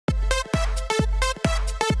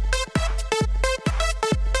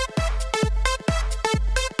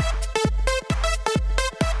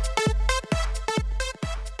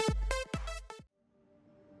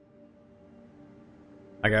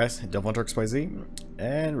guys, DevilHunterXYZ,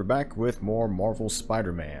 and we're back with more Marvel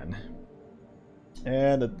Spider-Man.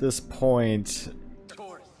 And at this point,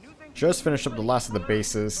 just finished up the last of the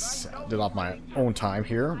bases, did off my own time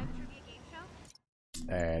here.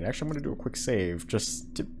 And actually I'm going to do a quick save,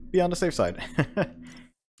 just to be on the safe side. Because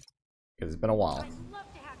it's been a while.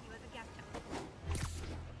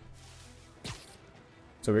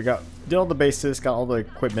 So we did all the bases, got all the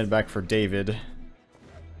equipment back for David.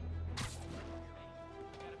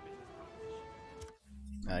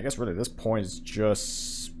 I guess really at this point is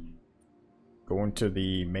just going to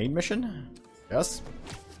the main mission. Yes.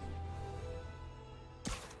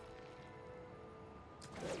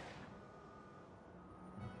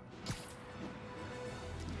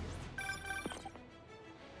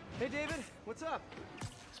 Hey David, what's up?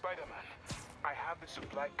 Spider-Man, I have the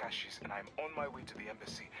supply caches and I'm on my way to the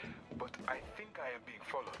embassy, but I think I am being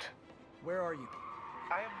followed. Where are you?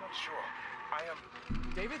 I am not sure. I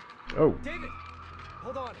am... David? Oh. David!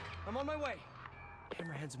 Hold on, I'm on my way.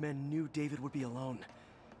 Hammerhead's men knew David would be alone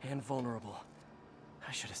and vulnerable.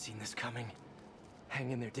 I should have seen this coming. Hang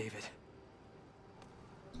in there, David.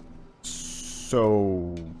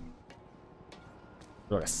 So,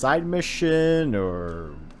 like a side mission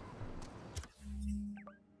or?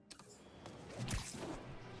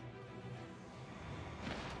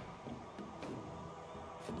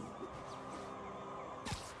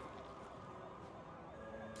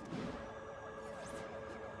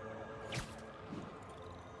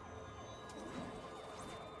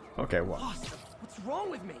 Okay, well. Awesome. What's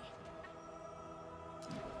wrong with me?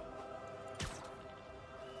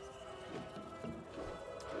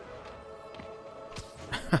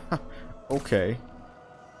 Okay.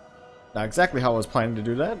 Not exactly how I was planning to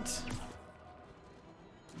do that.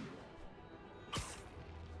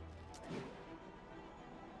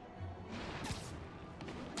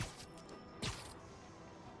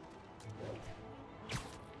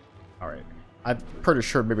 Alright. I'm pretty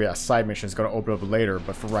sure maybe a side mission is going to open up later,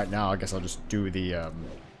 but for right now, I guess I'll just do the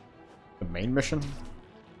main mission.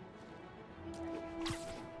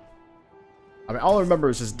 I mean, all I remember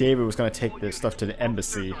is just David was going to take this stuff to the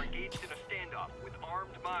embassy.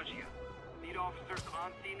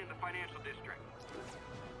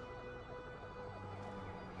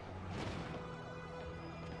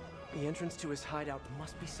 The entrance to his hideout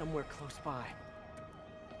must be somewhere close by.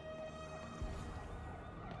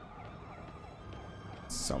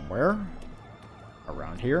 Somewhere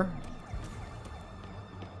around here.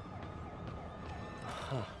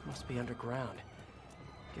 Huh, must be underground.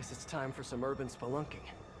 Guess it's time for some urban spelunking.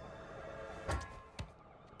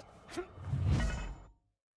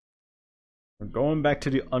 We're going back to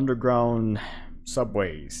the underground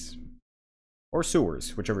subways. Or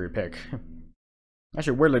sewers, whichever you pick.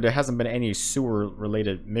 Actually, weirdly, there hasn't been any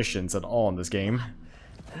sewer-related missions at all in this game.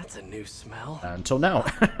 That's a new smell. Until now.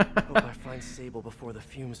 Hope I find Sable before the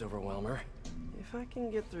fumes overwhelm her. If I can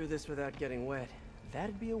get through this without getting wet,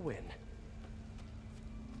 that'd be a win.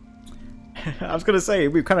 I was gonna say,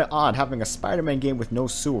 it'd be kind of odd having a Spider-Man game with no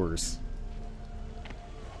sewers.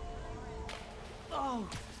 Oh!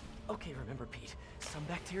 Okay, remember, Pete. Some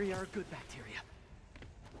bacteria are good bacteria.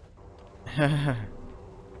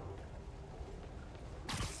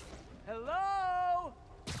 Hello?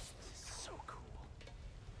 This is so cool.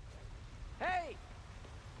 Hey!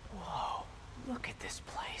 Whoa, look at this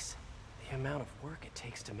place. The amount of work it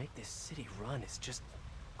takes to make this city run is just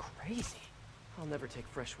crazy. I'll never take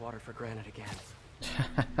fresh water for granted again.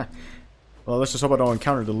 Well, let's just hope I don't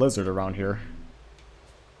encounter the lizard around here.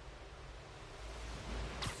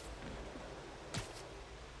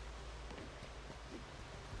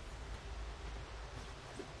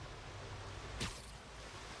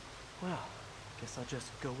 Well, guess I'll just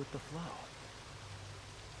go with the flow.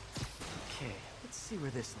 Okay, let's see where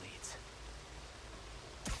this leads.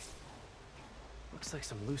 Looks like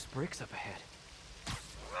some loose bricks up ahead.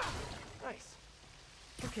 Nice.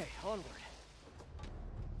 Okay, onward.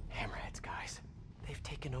 Hammerheads, guys. They've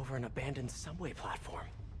taken over an abandoned subway platform.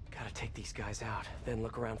 Gotta take these guys out, then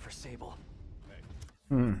look around for Sable.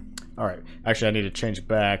 Alright. Actually, I need to change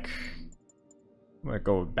back. I'm gonna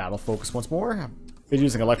go with battle focus once more. I've been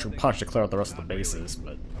using electric punch to clear out the rest of the bases,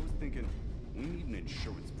 but... I was thinking, we need an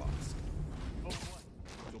insurance boss. Oh, what?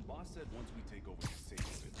 So boss said once we take over the Sable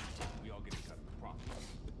business, we all get to cut the profits.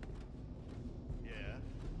 Yeah?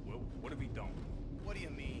 Well, what if he don't? What do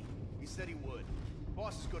you mean? He said he would.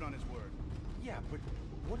 Boss is good on his word. Yeah, but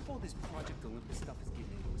what if all this Project Olympus stuff is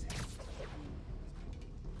getting into his head?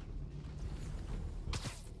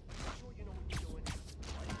 Sure you know what you're doing?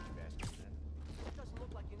 Why did you bastard that? It doesn't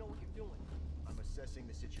look like you know what you're doing. I'm assessing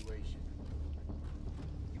the situation.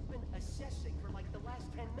 You've been assessing for like the last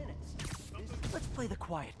 10 play the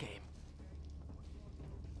quiet game.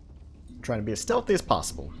 Trying to be as stealthy as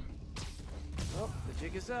possible. Well, the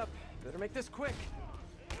jig is up. Better make this quick.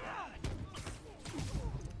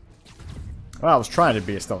 Well, I was trying to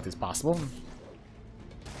be as stealthy as possible.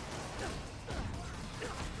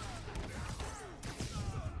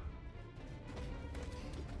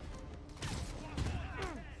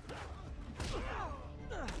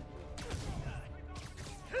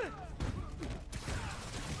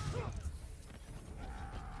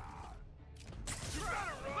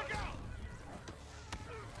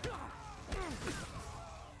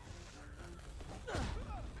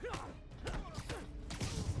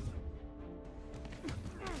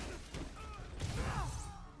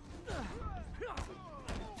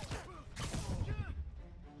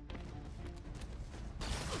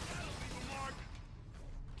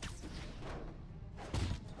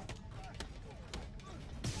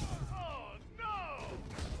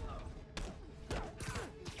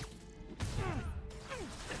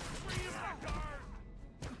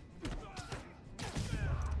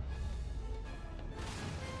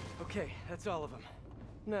 Okay, that's all of them.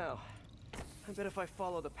 Now, I bet if I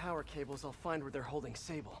follow the power cables, I'll find where they're holding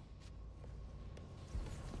Sable.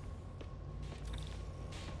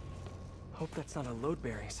 Hope that's not a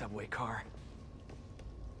load-bearing subway car.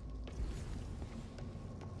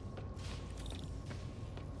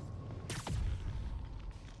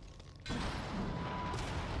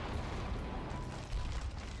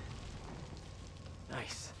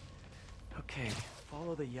 Nice. Okay,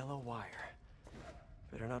 follow the yellow wire.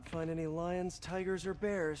 Better not find any lions, tigers, or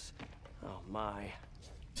bears. Oh my.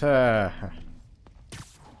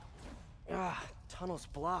 Tunnel's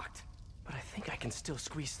blocked, but I think I can still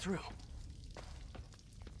squeeze through.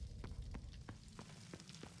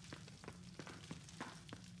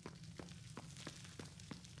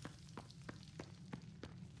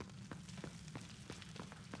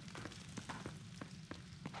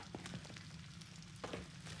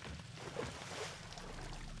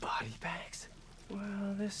 Body bags?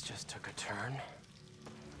 Well, this just took a turn.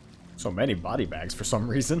 So many body bags for some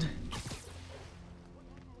reason.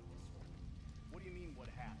 What do you mean, what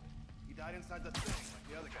happened? He died inside the thing,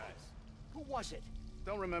 like the other guys. Who was it?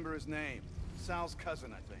 Don't remember his name. Sal's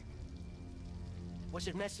cousin, I think. Was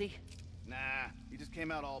it messy? Nah, he just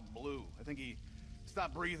came out all blue. I think he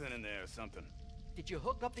stopped breathing in there or something. Did you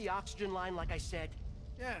hook up the oxygen line like I said?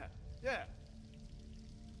 Yeah.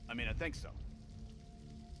 I mean, I think so.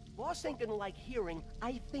 Boss ain't gonna like hearing,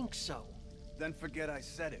 I think so. Then forget I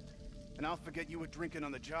said it. And I'll forget you were drinking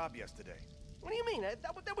on the job yesterday. What do you mean?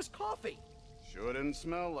 That was coffee. Sure didn't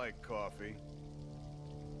smell like coffee.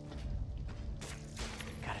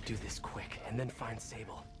 Gotta do this quick, and then find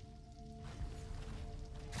Sable.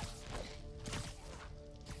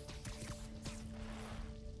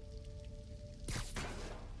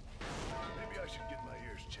 Maybe I should get my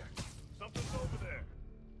ears checked. Something's over there.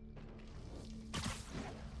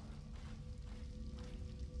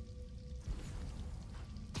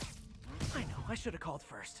 I know, I should have called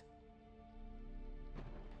first.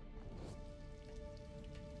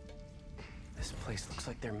 This place looks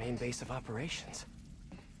like their main base of operations.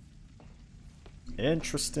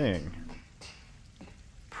 Interesting.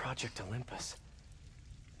 Project Olympus.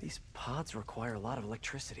 These pods require a lot of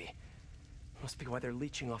electricity. Must be why they're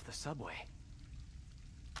leeching off the subway.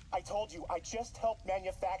 I told you, I just helped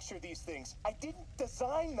manufacture these things. I didn't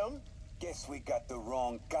design them. Guess we got the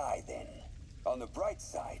wrong guy then. On the bright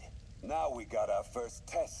side, now we got our first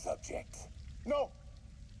test subject. No!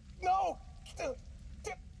 Don't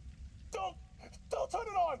turn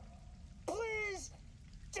it on! Please!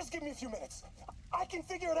 Just give me a few minutes. I can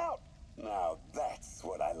figure it out. Now that's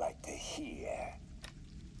what I like to hear.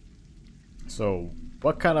 So,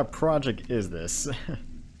 what kind of project is this?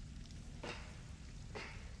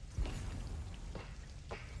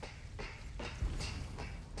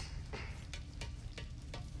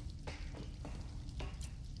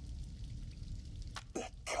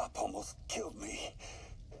 That cop almost killed me.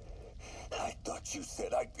 I thought you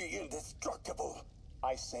said I'd be indestructible.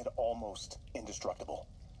 I said almost indestructible.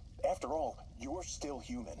 After all, you're still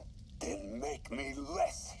human. Then make me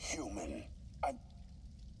less human.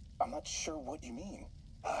 I'm not sure what you mean.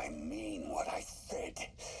 I mean what I said.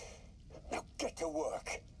 Now get to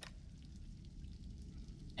work.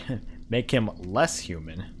 Make him less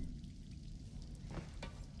human.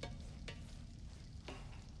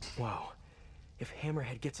 Whoa. If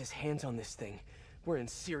Hammerhead gets his hands on this thing, we're in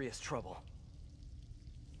serious trouble.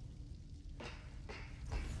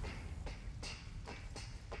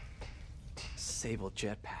 Sable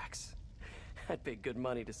jetpacks. I'd pay good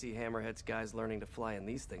money to see Hammerhead's guys learning to fly in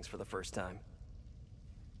these things for the first time.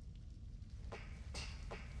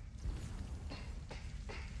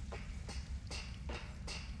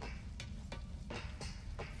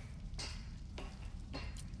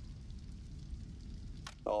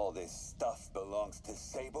 All this stuff belongs to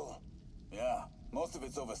Sable? Yeah, most of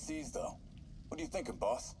it's overseas, though. What are you thinking,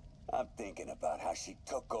 boss? I'm thinking about how she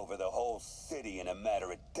took over the whole city in a matter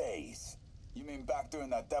of days. You mean back during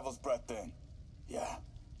that Devil's Breath thing? Yeah,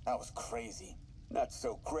 that was crazy. Not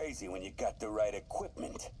so crazy when you got the right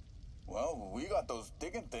equipment. Well, we got those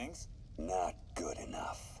digging things. Not good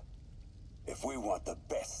enough. If we want the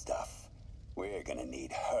best stuff, we're gonna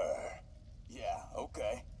need her. Yeah,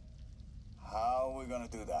 okay. How are we gonna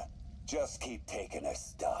do that? Just keep taking her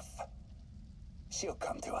stuff. She'll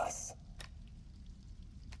come to us.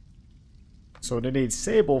 So they need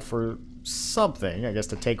Sable for something, I guess,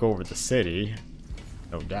 to take over the city.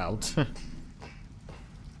 No doubt.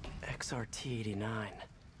 XRT-89.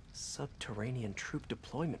 Subterranean Troop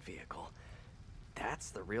Deployment Vehicle. That's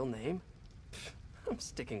the real name? I'm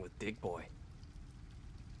sticking with Dig Boy.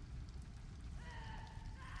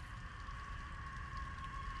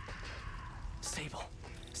 Sable.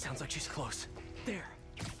 Sounds like she's close. There.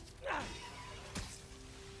 Ah.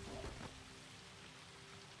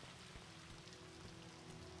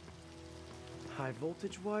 High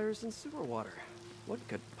voltage wires and sewer water. What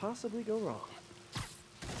could possibly go wrong?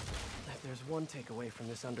 If there's one takeaway from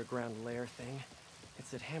this underground lair thing,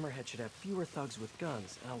 it's that Hammerhead should have fewer thugs with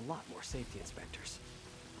guns and a lot more safety inspectors.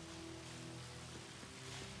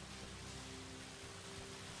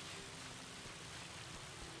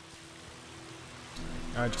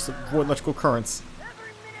 Just avoid electrical currents.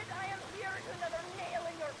 Every minute I am here is another nail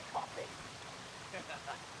in your coffin.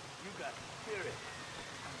 You got spirit.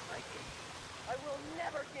 I like it. I will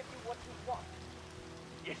never give you what you want.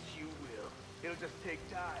 Yes, you will. It'll just take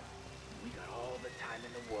time. We got all the time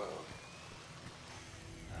in the world.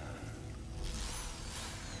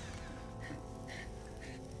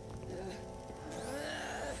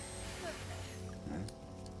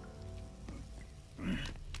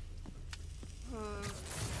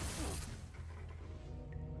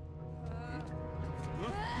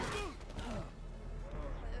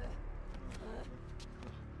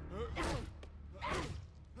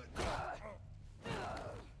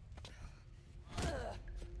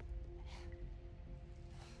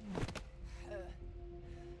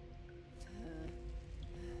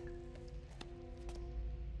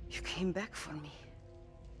 You came back for me.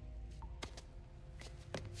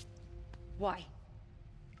 Why?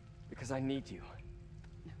 Because I need you.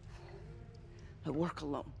 I work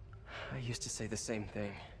alone. I used to say the same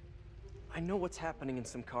thing. I know what's happening in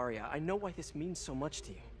Symkaria. I know why this means so much to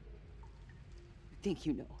you. You think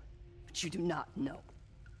you know, but you do not know.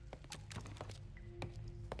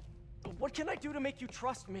 But what can I do to make you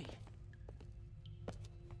trust me?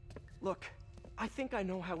 Look, I think I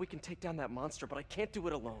know how we can take down that monster, but I can't do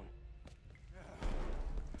it alone.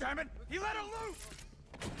 Damn it! He let her loose!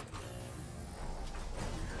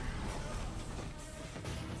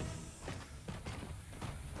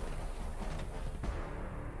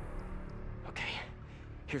 Okay,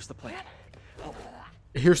 here's the plan. Oh,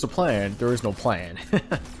 Here's the plan. There is no plan.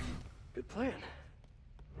 good plan.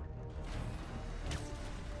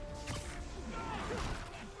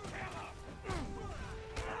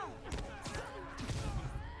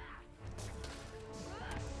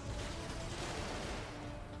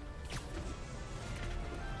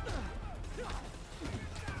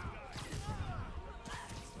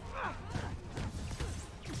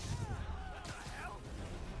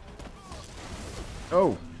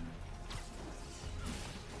 Oh.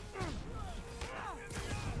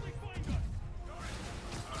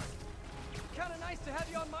 Kinda nice to have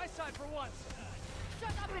you on my side for once.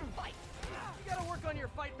 Shut up and fight. You gotta work on your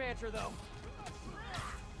fight banter, though.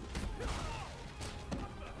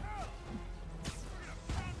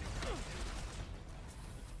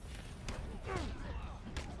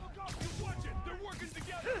 They're working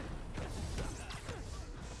together!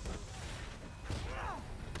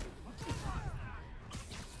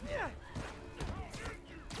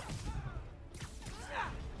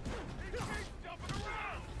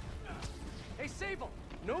 Hey, Sable!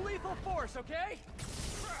 No lethal force, okay?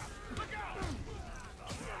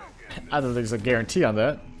 I don't think there's a guarantee on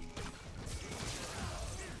that.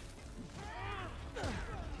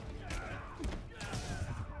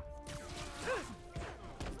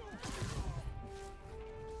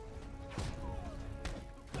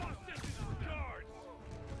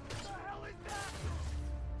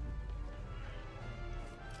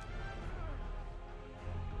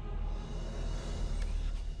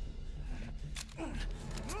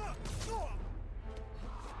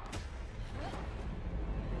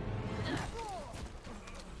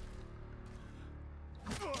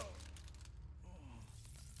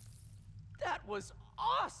 That was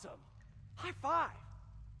awesome! High five!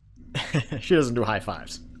 She doesn't do high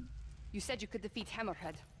fives. You said you could defeat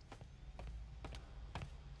Hammerhead.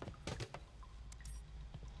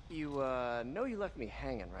 You, know you left me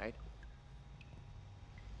hanging, right?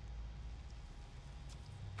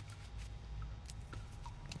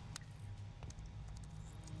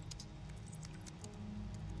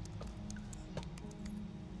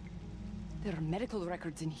 There are medical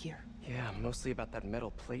records in here. Yeah, mostly about that metal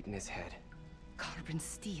plate in his head. Carbon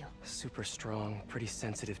steel. Super strong, pretty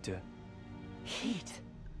sensitive to Heat.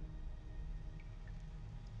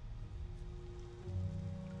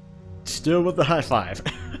 Still with the high five.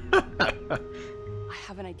 I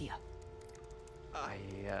have an idea. I,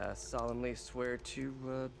 solemnly swear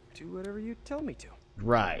to, do whatever you tell me to.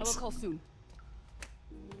 Right. I will call soon.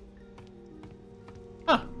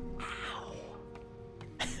 Huh.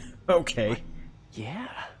 Okay. Yeah.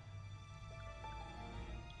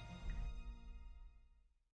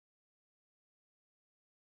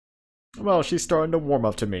 Well, she's starting to warm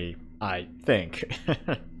up to me, I think.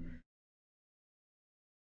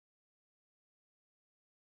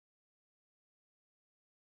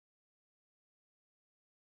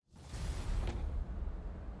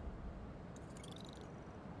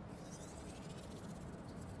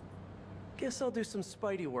 Guess I'll do some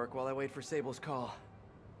Spidey work while I wait for Sable's call.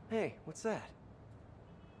 Hey, what's that?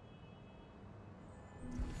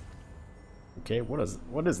 Okay, what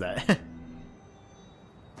is that?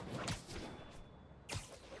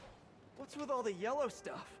 What's with all the yellow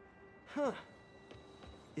stuff? Huh.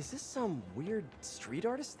 Is this some weird street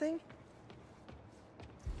artist thing?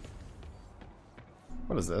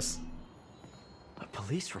 What is this? A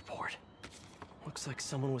police report. Looks like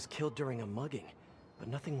someone was killed during a mugging, but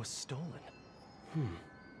nothing was stolen.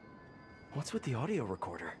 What's with the audio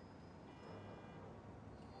recorder?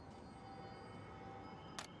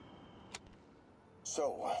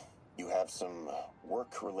 So, you have some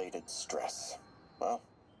work-related stress. Well,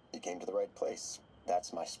 you came to the right place.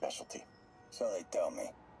 That's my specialty. So they tell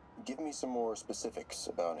me. Give me some more specifics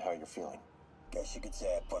about how you're feeling. Guess you could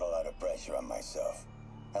say I put a lot of pressure on myself.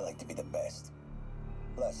 I like to be the best.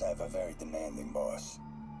 Plus, I have a very demanding boss.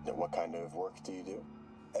 Now, what kind of work do you do?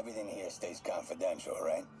 Everything here stays confidential,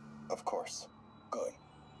 right? Of course. Good.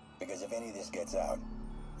 Because if any of this gets out,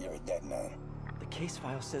 you're a dead man. The case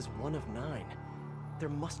file says 1 of 9. There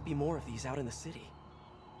must be more of these out in the city.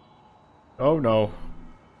 Oh no.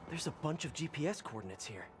 There's a bunch of GPS coordinates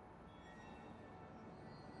here.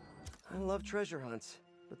 I love treasure hunts,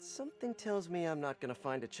 but something tells me I'm not gonna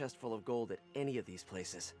find a chest full of gold at any of these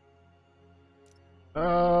places.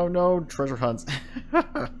 Oh no, treasure hunts.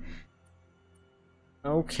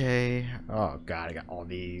 Okay. Oh god, I got all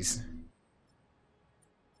these.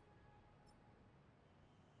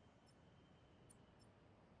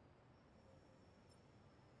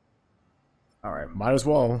 Alright, might as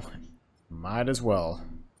well. Might as well.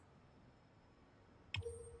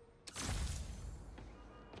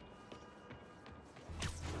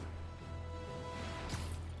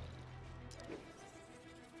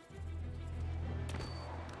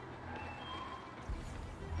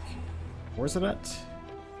 Where's it at?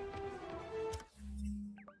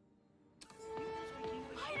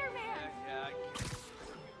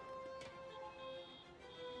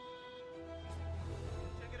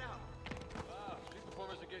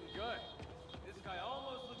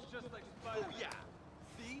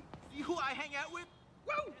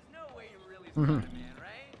 Man,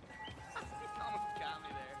 right? Almost got me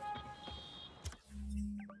there.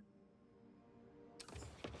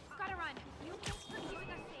 Gotta run. You thanks for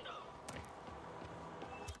keeping us safe.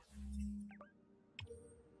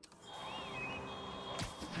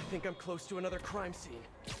 I think I'm close to another crime scene.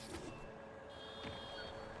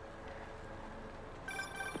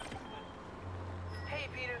 Hey,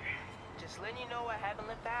 Peter. Just letting you know I haven't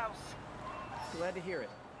left the house. Glad to hear it.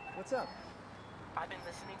 What's up? I've been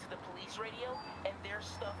listening to the police radio, and there's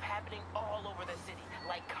stuff happening all over the city,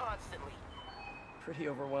 like constantly. Pretty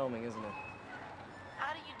overwhelming, isn't it?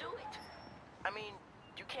 How do you do it? I mean,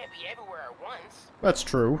 you can't be everywhere at once. That's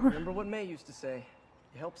true. Remember what May used to say?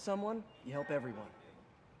 You help someone, you help everyone.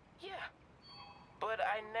 Yeah, but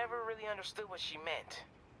I never really understood what she meant.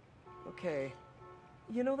 Okay.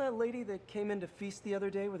 You know that lady that came in to feast the other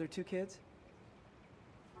day with her 2 kids?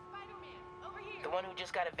 Spider-Man, over here. The one who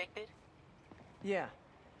just got evicted? Yeah.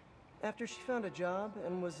 After she found a job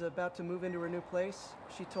and was about to move into her new place,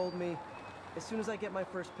 she told me, as soon as I get my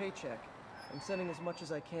first paycheck, I'm sending as much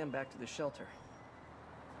as I can back to the shelter.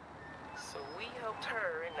 So we helped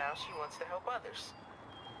her, and now she wants to help others.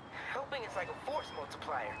 Helping is like a force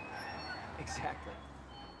multiplier. Exactly.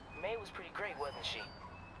 May was pretty great, wasn't she?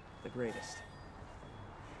 The greatest.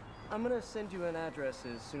 I'm gonna send you an address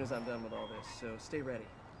as soon as I'm done with all this, so stay ready.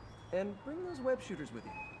 And bring those web shooters with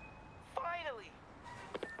you. Finally!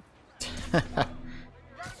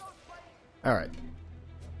 Alright.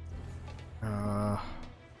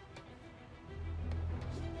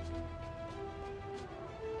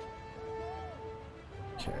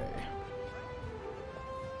 Okay.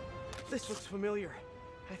 This looks familiar.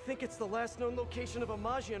 I think it's the last known location of a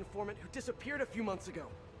Maggia informant who disappeared a few months ago.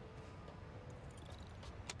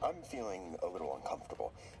 I'm feeling a little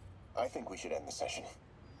uncomfortable. I think we should end the session.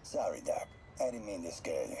 Sorry, Doc. I didn't mean to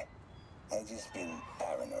scare you. I've just been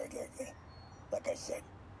paranoid lately. Like I said,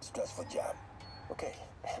 stressful job. Okay.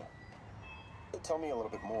 Tell me a little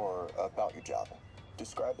bit more about your job.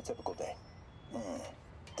 Describe a typical day.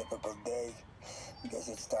 Typical day? Guess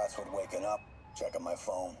it starts with waking up, checking my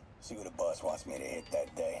phone, see who the boss wants me to hit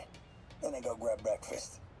that day. Then I go grab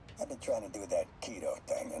breakfast. I've been trying to do that keto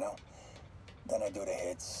thing, you know? Then I do the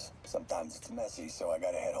hits. Sometimes it's messy, so I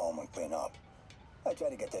gotta head home and clean up. I try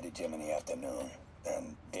to get to the gym in the afternoon,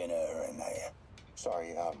 then dinner, and I...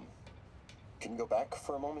 Sorry, can you go back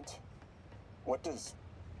for a moment? What does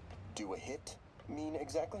do a hit mean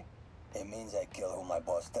exactly? It means I kill who my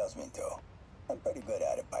boss tells me to. I'm pretty good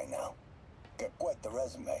at it by now. Got quite the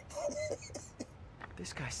resume.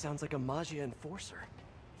 This guy sounds like a Maggia enforcer.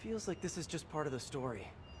 Feels like this is just part of the story.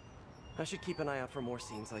 I should keep an eye out for more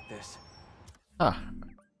scenes like this. Huh.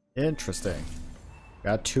 Interesting.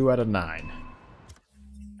 Got 2 out of 9.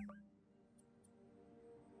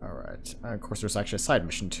 Alright. Of course, there's actually a side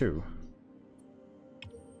mission, too.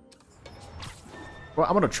 Well,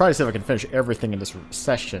 I'm gonna try to see if I can finish everything in this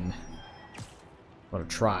session. I'm gonna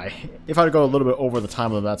try. If I go a little bit over the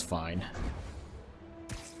time limit, that's fine.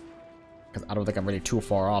 Because I don't think I'm really too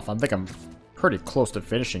far off. I think I'm pretty close to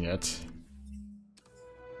finishing it.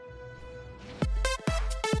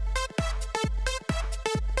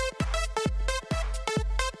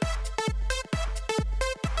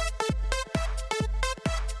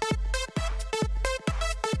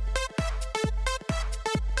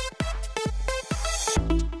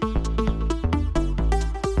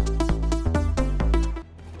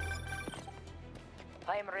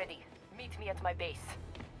 I am ready. Meet me at my base.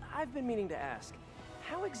 I've been meaning to ask,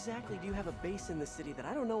 how exactly do you have a base in the city that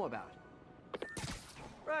I don't know about?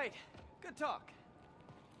 Right. Good talk.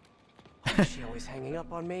 Is she always hanging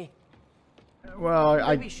up on me? Well,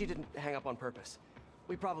 Maybe she didn't hang up on purpose.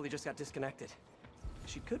 We probably just got disconnected.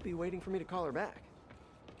 She could be waiting for me to call her back.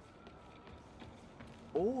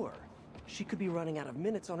 Or she could be running out of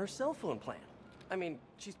minutes on her cell phone plan. I mean,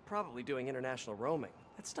 she's probably doing international roaming.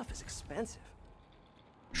 That stuff is expensive.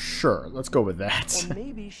 Sure, let's go with that. Or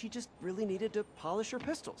maybe she just really needed to polish her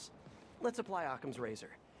pistols. Let's apply Occam's razor.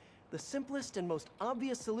 The simplest and most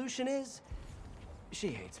obvious solution is... she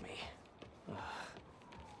hates me. Ugh.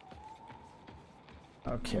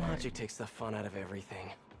 Okay. Logic takes the fun out of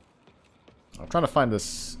everything. I'm trying to find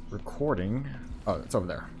this recording. Oh, it's over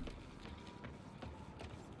there.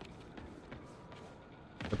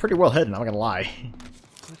 They're pretty well hidden, I'm not gonna lie.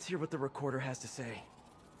 Let's hear what the recorder has to say.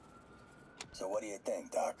 So what do you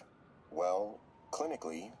think, Doc? Well,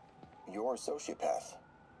 clinically, you're a sociopath.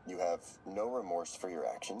 You have no remorse for your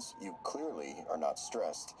actions. You clearly are not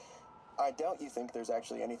stressed. I doubt you think there's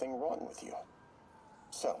actually anything wrong with you.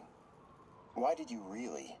 So, why did you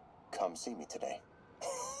really come see me today?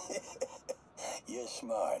 You're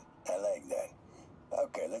smart. I like that.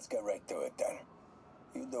 Okay, let's get right to it then.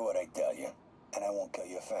 You do what I tell you, and I won't kill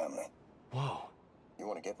your family. Whoa. You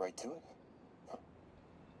want to get right to it? Huh.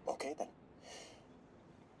 Okay then.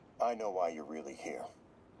 I know why you're really here.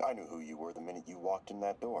 I knew who you were the minute you walked in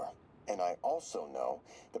that door. And I also know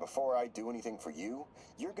that before I do anything for you,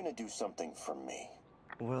 you're gonna do something for me.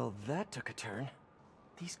 Well, that took a turn.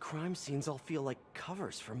 These crime scenes all feel like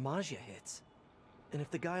covers for Maggia hits. And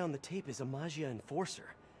if the guy on the tape is a Maggia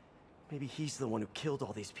enforcer, maybe he's the one who killed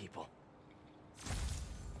all these people.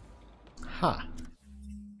 Huh.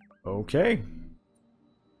 Okay.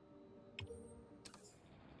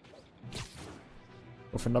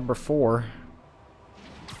 Go for number 4.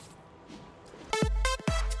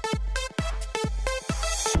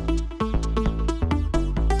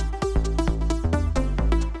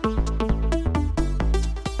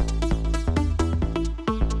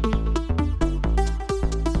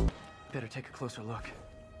 Better take a closer look.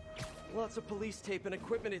 Lots of police tape and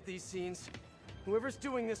equipment at these scenes. Whoever's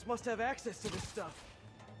doing this must have access to this stuff.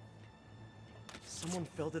 Someone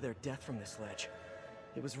fell to their death from this ledge.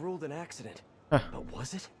 It was ruled an accident. But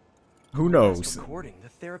was it? Who knows? Recording, the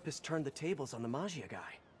therapist turned the tables on the Maggia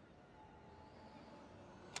guy.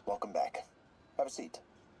 Welcome back. Have a seat.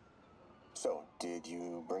 So, did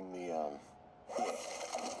you bring the, Here,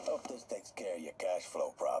 hope this takes care of your cash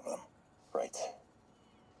flow problem. Right.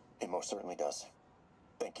 It most certainly does.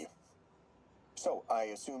 Thank you. So, I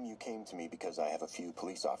assume you came to me because I have a few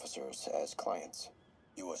police officers as clients.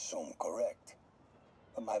 You assume correct.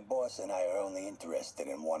 But my boss and I are only interested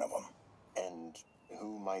in one of them. And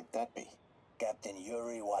who might that be? Captain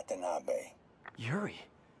Yuri Watanabe. Yuri?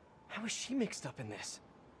 How is she mixed up in this?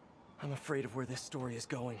 I'm afraid of where this story is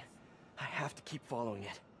going. I have to keep following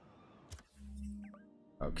it.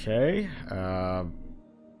 Okay.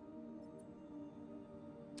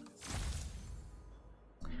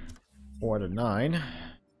 4 out of 9.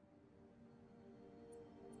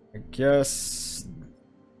 I guess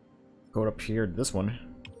go up here to this one.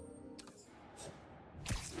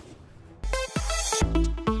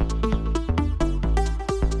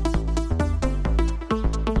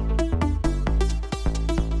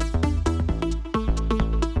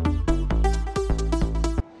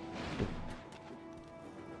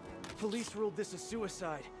 Police ruled this a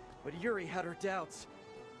suicide, but Yuri had her doubts.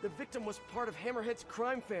 The victim was part of Hammerhead's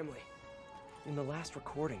crime family. In the last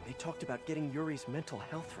recording, they talked about getting Yuri's mental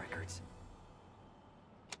health records.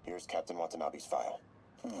 Here's Captain Watanabe's file.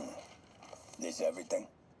 This everything?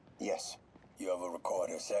 Yes. You ever record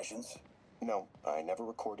her sessions? No, I never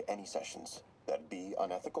record any sessions. That'd be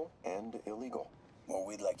unethical and illegal. Well,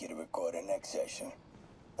 we'd like you to record her next session.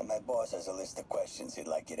 And my boss has a list of questions he'd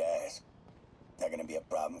like you to ask. That gonna be a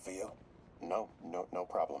problem for you? No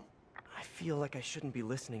problem. I feel like I shouldn't be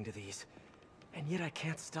listening to these, and yet I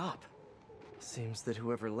can't stop. Seems that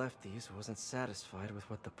whoever left these wasn't satisfied with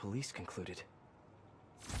what the police concluded.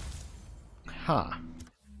 Huh.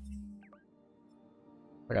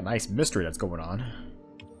 Like a nice mystery that's going on.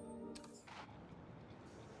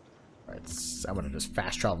 Alright, I'm gonna just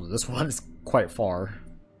fast travel to this one. It's quite far.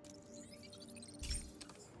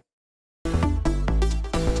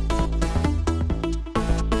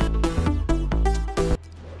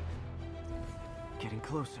 Getting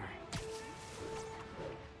closer.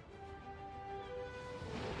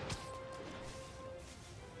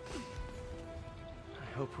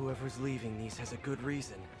 I hope whoever's leaving these has a good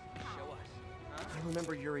reason. I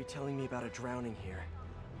remember Yuri telling me about a drowning here.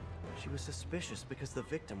 She was suspicious because the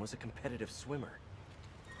victim was a competitive swimmer.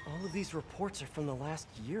 All of these reports are from the last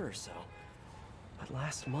year or so. But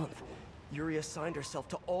last month, Yuri assigned herself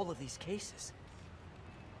to all of these cases.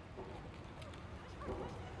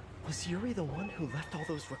 Was Yuri the one who left all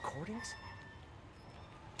those recordings?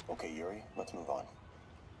 Okay, Yuri, let's move on.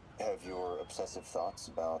 Have your obsessive thoughts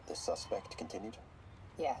about the suspect continued?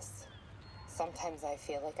 Yes. Sometimes I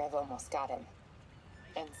feel like I've almost got him.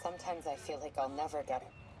 And sometimes I feel like I'll never get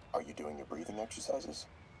him. Are you doing your breathing exercises?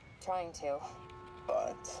 Trying to.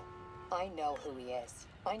 But... I know who he is.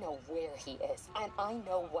 I know where he is. And I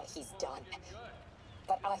know what he's done.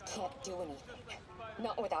 But I can't do anything.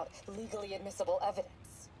 Not without legally admissible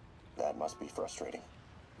evidence. That must be frustrating.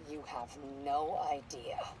 You have no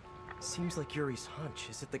idea. Seems like Yuri's hunch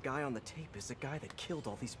is that the guy on the tape is the guy that killed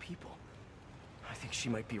all these people. I think she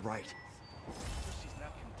might be right.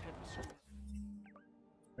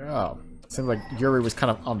 Oh, seems like Yuri was kind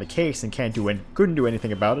of on the case and couldn't do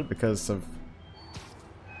anything about it because of,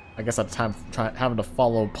 I guess at the time, having to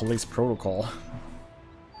follow police protocol.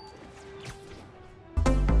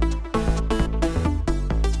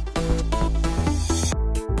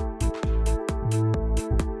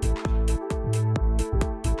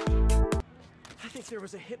 I think there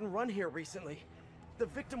was a hit and run here recently. The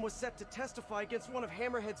victim was set to testify against one of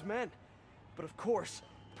Hammerhead's men. But of course,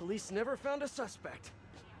 police never found a suspect.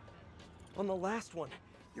 On the last one,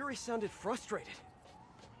 Yuri sounded frustrated.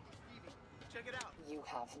 Check it out. You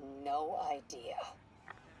have no idea.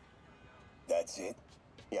 That's it?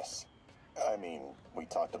 Yes. I mean, we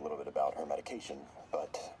talked a little bit about her medication,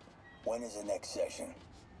 but... When is the next session?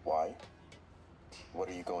 Why? What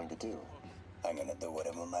are you going to do? I'm gonna do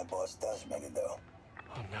whatever my boss tells me to do.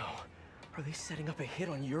 Oh no. Are they setting up a hit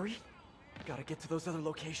on Yuri? Gotta get to those other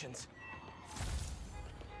locations.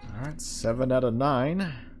 Alright, 7 out of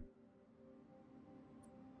 9.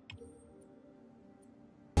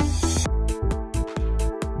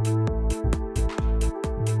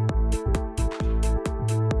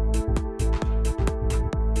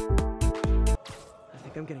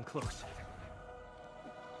 I'm getting close.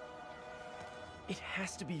 It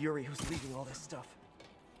has to be Yuri who's leading all this stuff.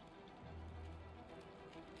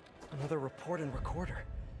 Another report and recorder.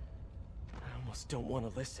 I almost don't want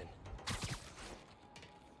to listen.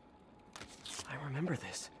 I remember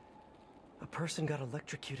this. A person got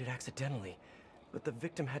electrocuted accidentally, but the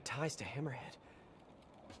victim had ties to Hammerhead.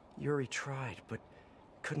 Yuri tried, but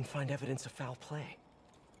couldn't find evidence of foul play.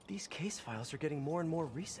 These case files are getting more and more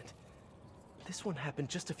recent. This one happened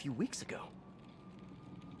just a few weeks ago.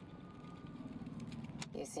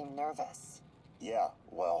 You seem nervous. Yeah,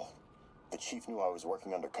 well, the chief knew I was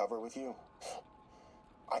working undercover with you.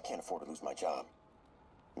 I can't afford to lose my job.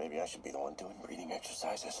 Maybe I should be the one doing breathing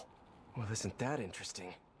exercises. Well, isn't that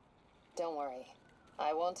interesting? Don't worry.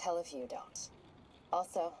 I won't tell if you don't.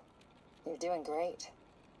 Also, you're doing great.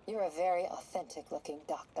 You're a very authentic-looking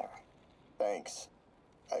doctor. Thanks,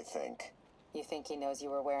 I think. You think he knows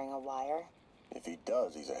you were wearing a wire? If he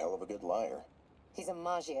does, he's a hell of a good liar. He's a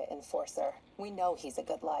Magia enforcer. We know he's a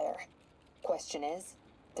good liar. Question is,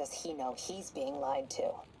 does he know he's being lied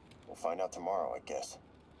to? We'll find out tomorrow, I guess.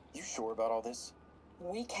 You sure about all this?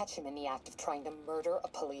 We catch him in the act of trying to murder a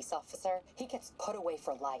police officer, he gets put away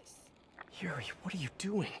for life. Yuri, what are you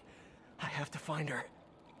doing? I have to find her.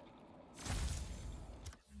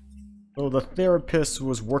 So the therapist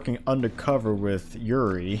was working undercover with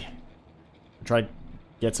Yuri. Tried to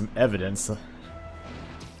get some evidence.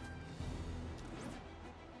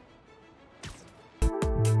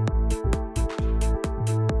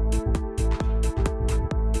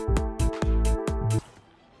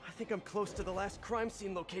 I think I'm close to the last crime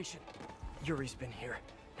scene location. Yuri's been here.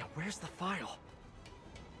 Now where's the file?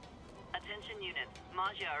 Attention units.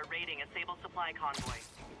 Magia are raiding a Sable supply convoy.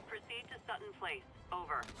 Proceed to Sutton Place.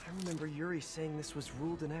 Over. I remember Yuri saying this was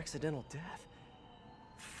ruled an accidental death.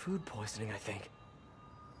 Food poisoning, I think.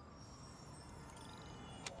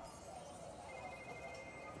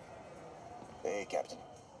 Hey, Captain.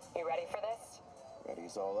 You ready for this? Ready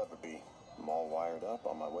as I'll ever be. I'm all wired up,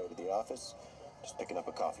 on my way to the office. Just picking up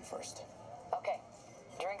a coffee first. Okay.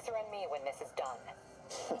 Drinks are on me when this is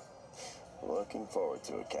done. Looking forward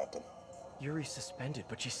to it, Captain. Yuri's suspended,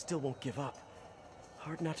 but she still won't give up.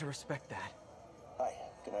 Hard not to respect that. Hi,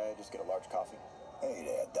 can I just get a large coffee? Hey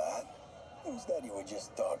there, Dot. Who's that you were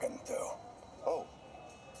just talking to? Oh.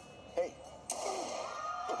 Hey.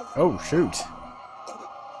 Oh, shoot.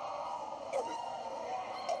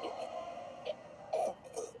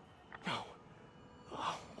 No.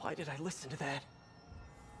 Oh, why did I listen to that?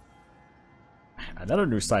 Another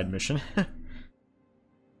new side mission.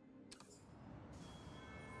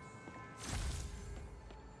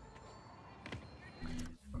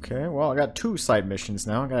 Okay, well, I got 2 side missions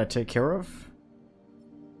now I gotta take care of.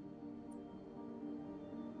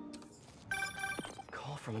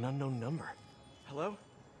 Call from an unknown number. Hello?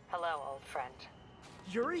 Hello, old friend.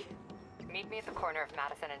 Yuri? Meet me at the corner of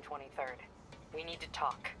Madison and 23rd. We need to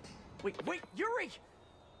talk. Wait, Yuri!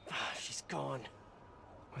 She's gone.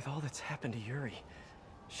 With all that's happened to Yuri,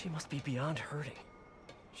 she must be beyond hurting.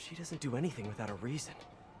 She doesn't do anything without a reason.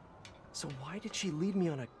 So why did she lead me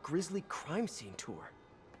on a grisly crime scene tour?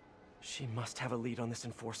 She must have a lead on this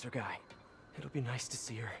enforcer guy. It'll be nice to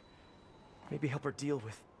see her. Maybe help her deal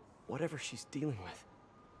with whatever she's dealing with.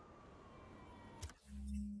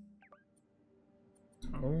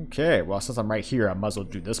 Okay, well, since I'm right here, I might as well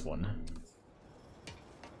do this one.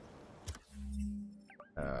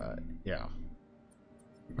 Yeah.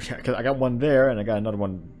 Yeah, because I got one there, and I got another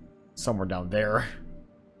one somewhere down there.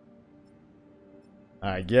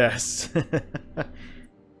 I guess.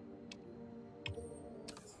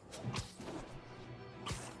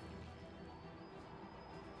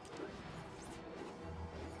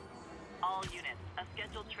 All units, a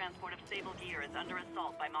scheduled transport of Sable gear is under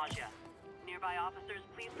assault by Magia. Nearby officers,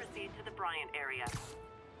 please proceed to the Bryant area.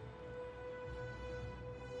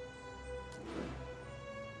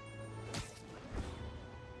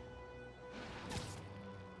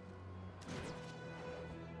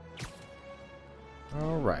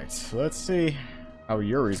 Alright, so let's see how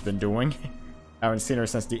Yuri's been doing. I haven't seen her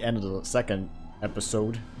since the end of the second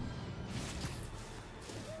episode.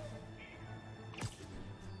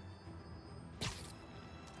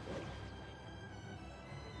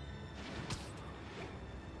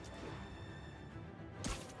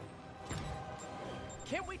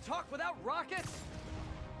 Can't we talk without rockets?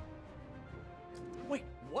 Wait,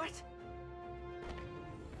 what?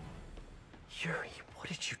 Yuri, what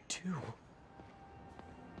did you do?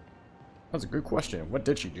 That's a good question. What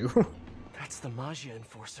did she do? That's the Magia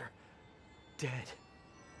enforcer. Dead.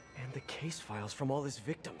 And the case files from all his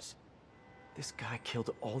victims. This guy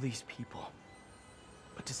killed all these people.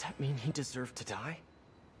 But does that mean he deserved to die?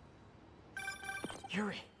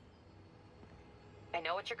 Yuri. I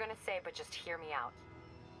know what you're gonna say, but just hear me out.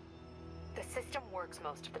 The system works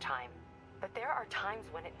most of the time, but there are times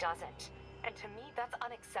when it doesn't. And to me, that's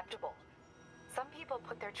unacceptable. Some people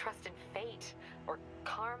put their trust in fate, or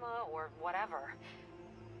karma, or whatever.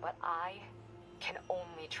 But I can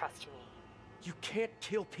only trust me. You can't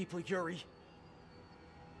kill people, Yuri.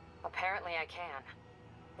 Apparently I can.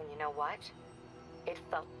 And you know what? It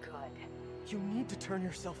felt good. You need to turn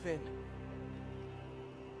yourself in.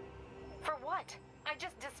 For what? I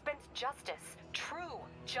just dispensed justice. True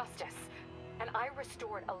justice. And I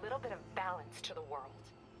restored a little bit of balance to the world.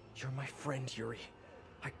 You're my friend, Yuri.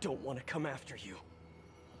 I don't want to come after you.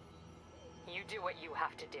 You do what you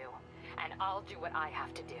have to do, and I'll do what I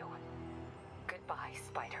have to do. Goodbye,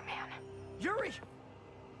 Spider-Man. Yuri!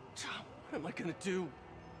 What am I gonna do?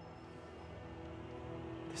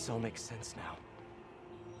 This all makes sense now.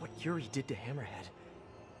 What Yuri did to Hammerhead.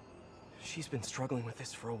 She's been struggling with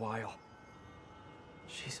this for a while.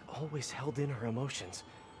 She's always held in her emotions.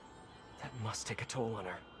 That must take a toll on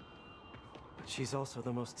her. But she's also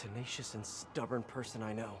the most tenacious and stubborn person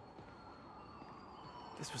I know.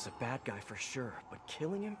 This was a bad guy for sure, but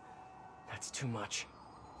killing him? That's too much.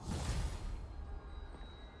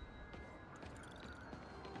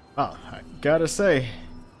 Oh, I gotta say.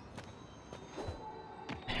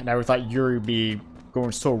 I never thought Yuri would be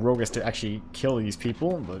going so rogue as to actually kill these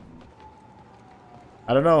people, but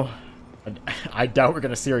I don't know. I doubt we're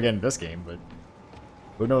gonna see her again in this game, but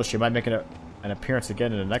who knows? She might make an appearance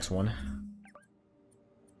again in the next one.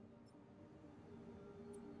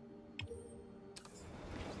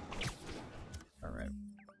 All right,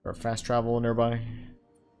 or fast travel nearby.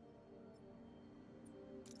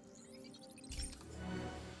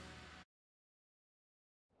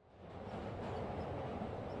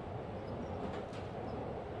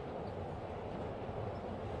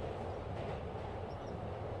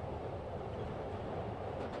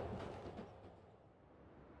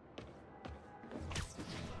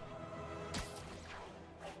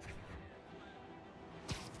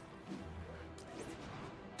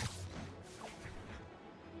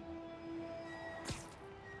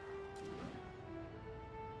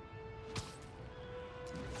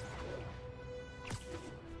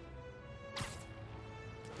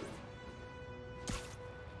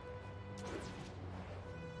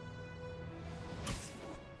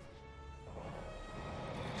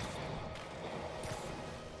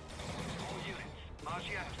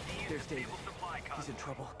 There's David. He's in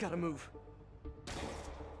trouble. Gotta move.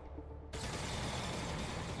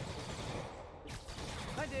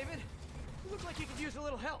 Hi, David. You look like you could use a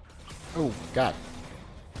little help. Oh, God.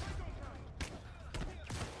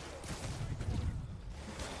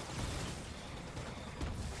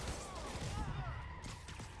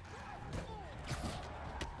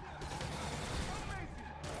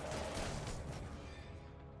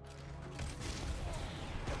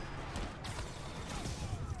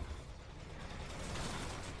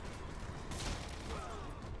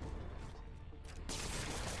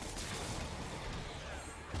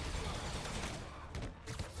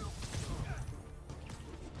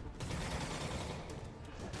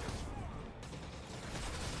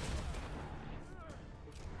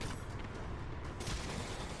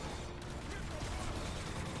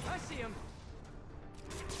 I see him.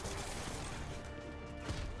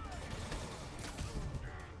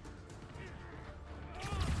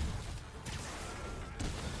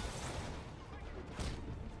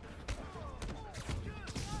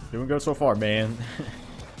 Doing good so far, man.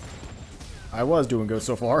 I was doing good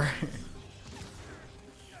so far.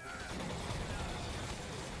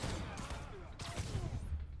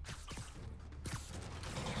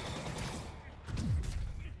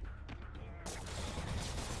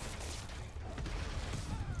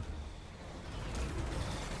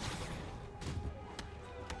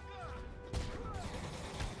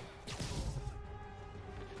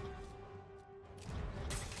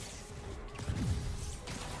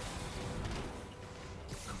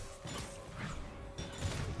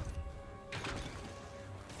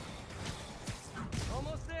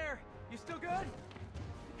 Almost there. You still good?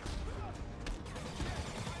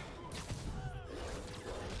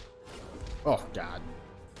 Oh, God.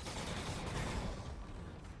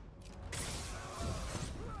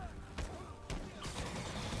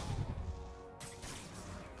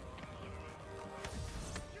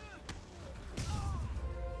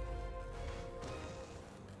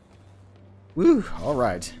 Woo, all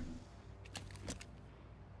right.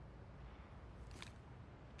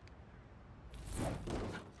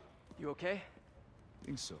 You okay?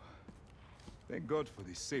 Think so. Thank God for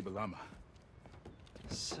this Sable armor.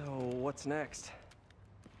 So, what's next?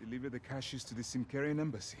 Deliver the caches to the Simkarian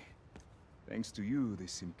embassy. Thanks to you, the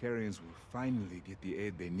Simkarians will finally get the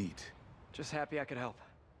aid they need. Just happy I could help.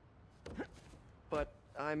 But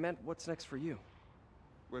I meant, what's next for you?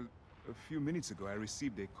 Well, a few minutes ago I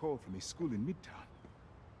received a call from a school in Midtown.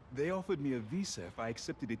 They offered me a visa if I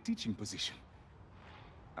accepted a teaching position.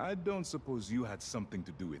 I don't suppose you had something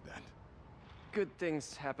to do with that. Good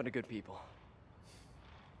things happen to good people.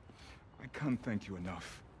 I can't thank you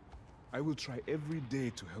enough. I will try every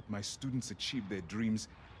day to help my students achieve their dreams,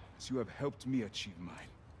 as you have helped me achieve mine.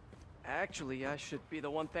 Actually, I should be the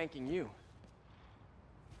one thanking you.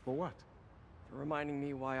 For what? For reminding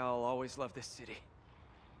me why I'll always love this city.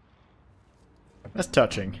 That's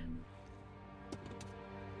touching.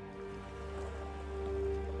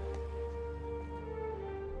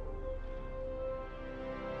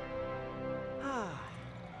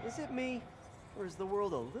 Is it me? Or is the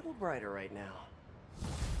world a little brighter right now?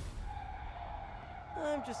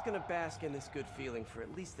 I'm just gonna bask in this good feeling for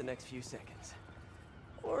at least the next few seconds.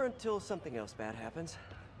 Or until something else bad happens.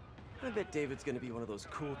 I bet David's gonna be one of those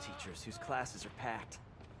cool teachers whose classes are packed.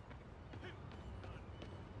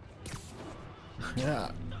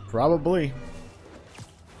 Yeah, probably.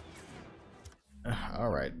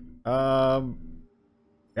 Alright. Yeah,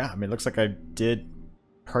 I mean, it looks like I did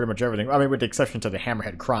pretty much everything. I mean, with the exception to the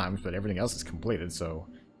Hammerhead crimes, but everything else is completed, so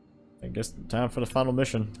I guess time for the final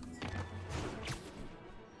mission.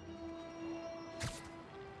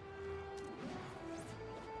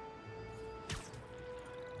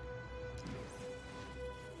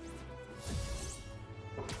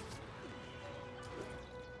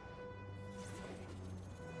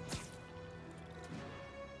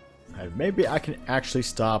 Maybe I can actually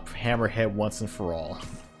stop Hammerhead once and for all.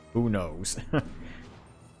 Who knows?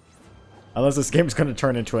 Unless this game is going to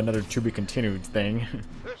turn into another to be continued thing.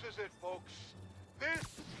 This is it, folks. This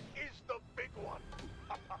is the big one.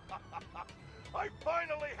 I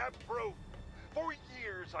finally have proof. For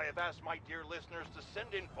years, I have asked my dear listeners to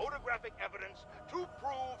send in photographic evidence to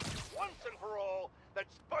prove, once and for all, that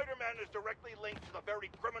Spider-Man is directly linked to the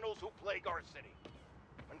very criminals who plague our city.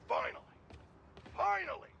 And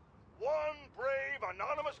finally, one brave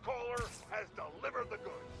anonymous caller has delivered the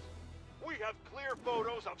goods. We have clear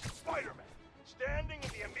photos of Spider-Man standing in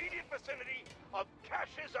the immediate vicinity of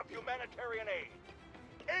caches of humanitarian aid.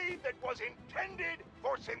 Aid that was intended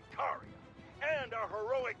for Centaria. And our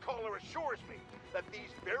heroic caller assures me that these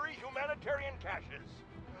very humanitarian caches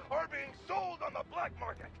are being sold on the black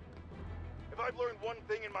market. If I've learned one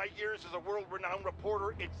thing in my years as a world-renowned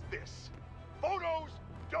reporter, it's this. Photos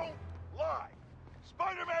don't lie.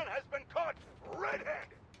 Spider-Man has been caught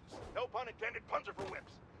red-handed. No pun intended, puns are for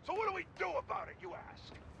whips. So what do we do about it, you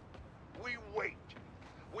ask? We wait.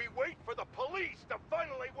 We wait for the police to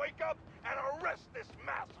finally wake up and arrest this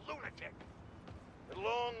mass lunatic. At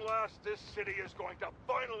long last, this city is going to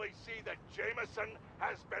finally see that Jameson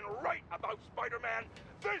has been right about Spider-Man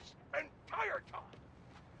this entire time.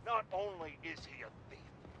 Not only is he a thief,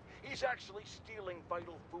 he's actually stealing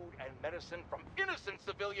vital food and medicine from innocent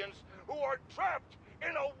civilians who are trapped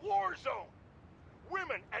in a war zone.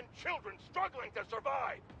 Women and children struggling to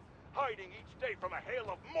survive, hiding each day from a hail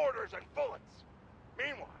of mortars and bullets.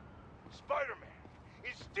 Meanwhile, Spider-Man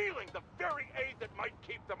is stealing the very aid that might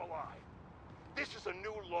keep them alive. This is a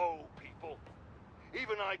new low, people.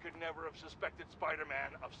 Even I could never have suspected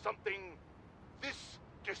Spider-Man of something this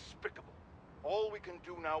despicable. All we can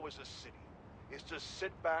do now as a city is to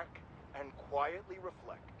sit back and quietly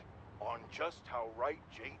reflect on just how right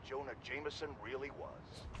J. Jonah Jameson really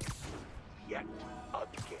was. Yet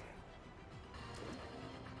again.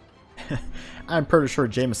 I'm pretty sure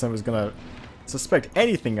Jameson was gonna suspect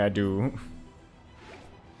anything I do.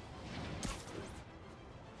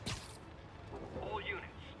 All units,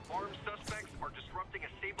 armed suspects are disrupting a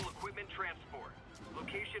Sable equipment transport.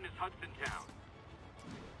 Location is Hudson Town.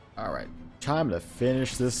 Alright, time to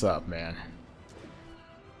finish this up, man.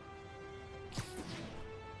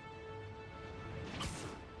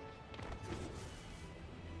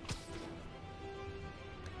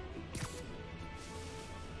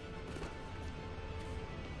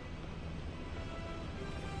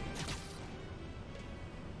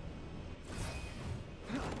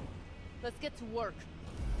 Let's get to work.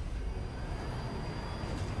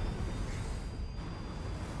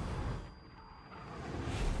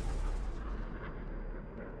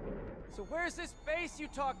 So where's this base you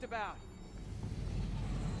talked about?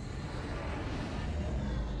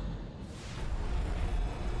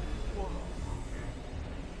 Whoa.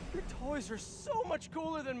 Your toys are so much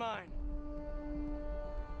cooler than mine.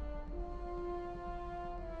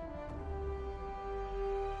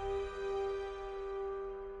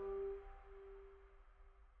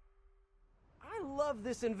 I love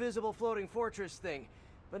this invisible floating fortress thing,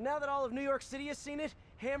 but now that all of New York City has seen it,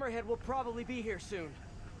 Hammerhead will probably be here soon.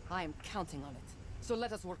 I am counting on it, so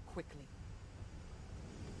let us work quickly.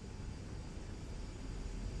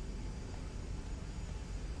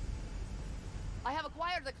 I have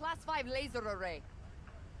acquired a Class 5 laser array.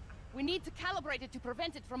 We need to calibrate it to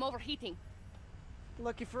prevent it from overheating.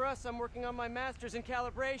 Lucky for us, I'm working on my master's in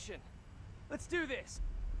calibration. Let's do this!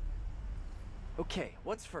 Okay,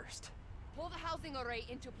 what's first? Pull the housing array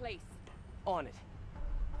into place. On it.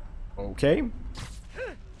 Okay.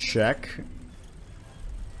 Check.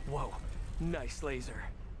 Whoa, nice laser.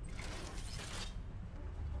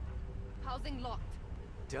 Housing locked.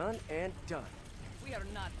 Done and done. We are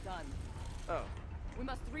not done. Oh. We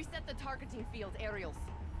must reset the targeting field aerials.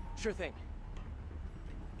 Sure thing.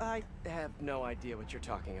 I have no idea what you're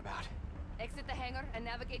talking about. Exit the hangar and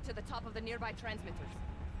navigate to the top of the nearby transmitters.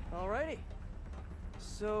 Alrighty.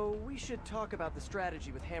 So we should talk about the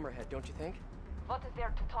strategy with Hammerhead, don't you think? What is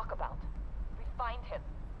there to talk about? We find him.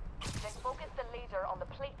 Then focus the laser on the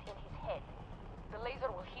plate in his head. The laser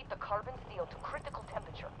will heat the carbon steel to critical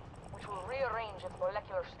temperature, which will rearrange its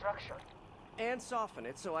molecular structure. And soften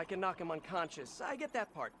it so I can knock him unconscious. I get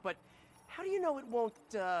that part, but how do you know it won't,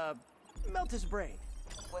 melt his brain?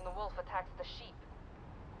 When the wolf attacks the sheep,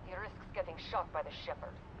 he risks getting shot by the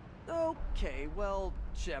shepherd. Okay, well,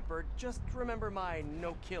 Shepard, just remember my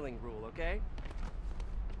no-killing rule, okay?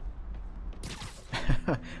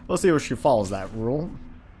 We'll see if she follows that rule.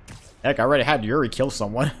 Heck, I already had Yuri kill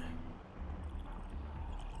someone.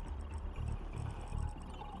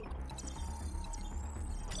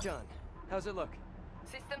 Done. How's it look?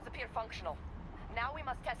 Systems appear functional. Now we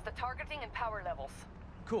must test the targeting and power levels.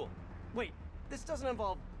 Cool. Wait, this doesn't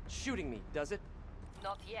involve shooting me, does it?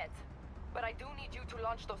 Not yet. But I do need you to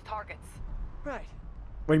launch those targets. Right.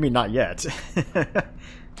 What do you mean, not yet?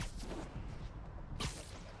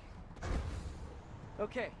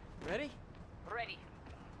 Okay, ready? Ready.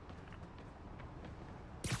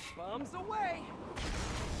 Bombs away!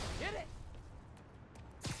 Hit it!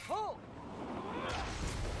 Pull!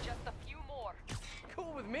 Just a few more.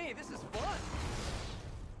 Cool with me, this is fun!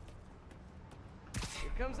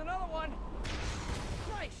 Here comes another one!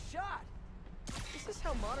 Nice shot! Is this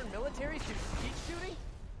how modern militaries do skeet shooting?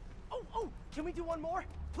 Oh, can we do one more?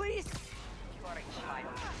 Please? You are a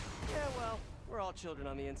child. Yeah, well, we're all children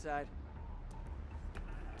on the inside.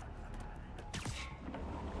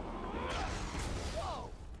 Whoa!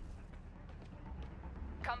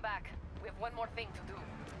 Come back. We have one more thing to do.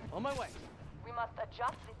 On my way. We must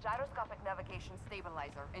adjust the gyroscopic Navigation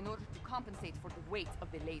stabilizer in order to compensate for the weight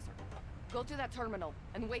of the laser. Go to that terminal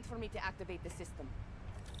and wait for me to activate the system.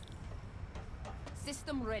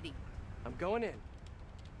 System ready. I'm going in.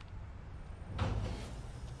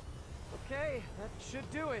 Okay, that should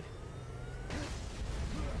do it.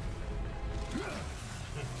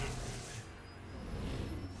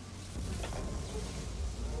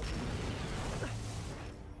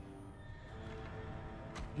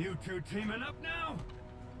 You two teaming up now?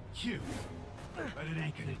 Cute. But it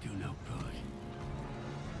ain't gonna do no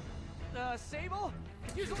good. Sable?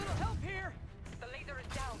 Could use a little help here. The laser is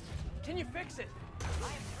down. Can you fix it? I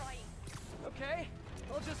am trying. Okay,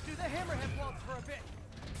 I'll just do the Hammerhead waltz for a bit.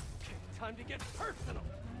 Okay, time to get personal.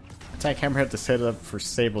 Attack Hammerhead to set it up for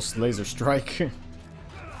Sable's laser strike. I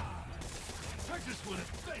just want to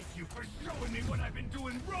thank you for showing me what I've been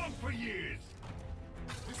doing wrong for years.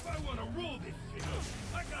 If I want to rule this shit,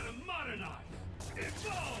 I gotta modernize,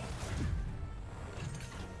 evolve.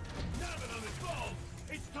 Now that I'm evolved,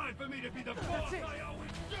 it's time for me to be the boss I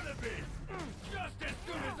always should have been. Just as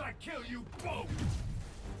soon as I kill you both.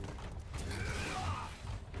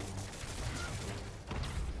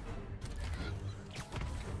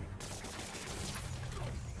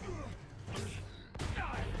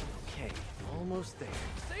 Okay, almost there.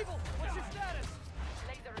 Sable, what's your status?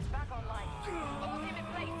 Laser is back online. Hold him in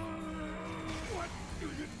place. What do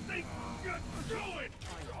you think you're doing?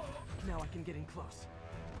 Now I can get in close.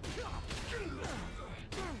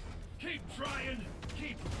 Keep trying,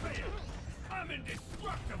 keep failing. I'm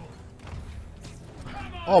indestructible.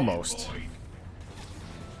 Almost.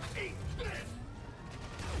 Eat this.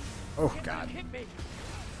 Oh god. Hit me.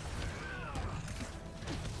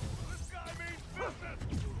 This guy means business.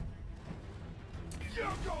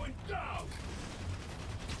 You're going down.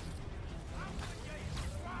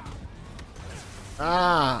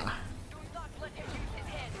 Ah. Do not let him use his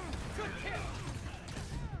head. Good kill.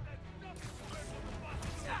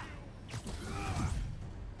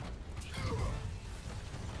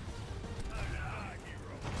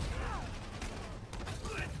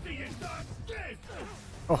 Let's see you dodge this.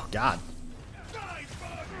 Oh god. Die,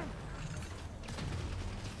 bug.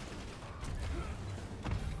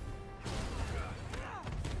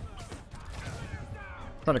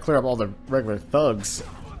 Trying to clear up all the regular thugs.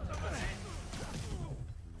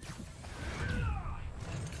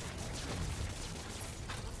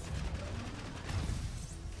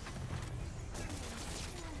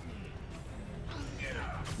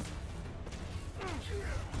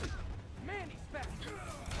 Man, he's back.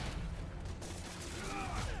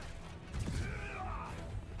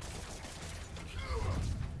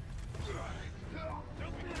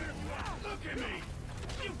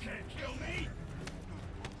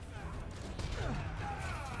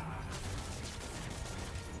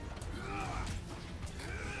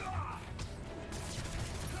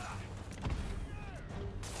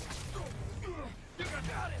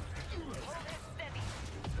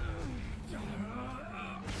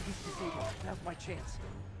 Now's my chance.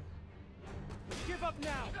 Give up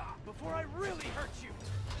now, before I really hurt you!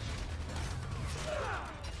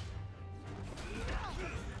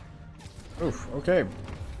 Oof, okay.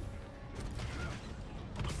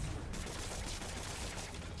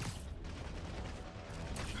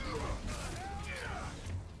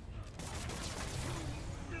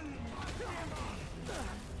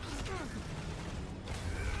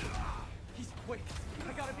 He's quick.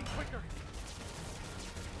 I gotta be quicker.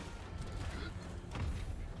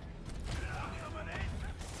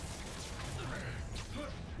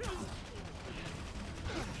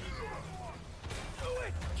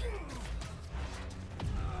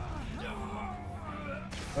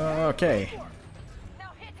 Okay.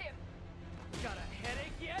 Now hit him. Got a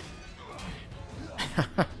headache yet?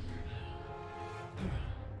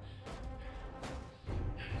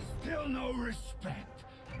 Still no respect.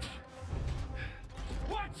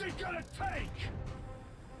 What's it gonna take?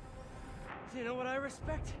 You know what I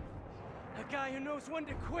respect? A guy who knows when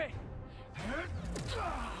to quit.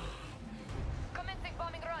 Commencing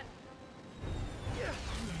bombing run.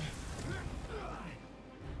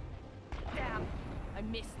 Damn, I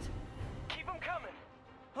missed. Keep him coming.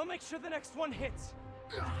 I'll make sure the next one hits.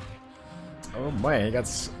 Oh man, he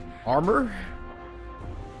got armor?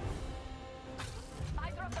 I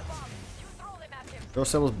dropped the bomb. You throw them at him. Throw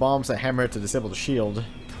Sable's bombs at Hammerhead to disable the shield. If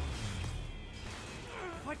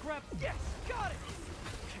I grab... Yes! Got it!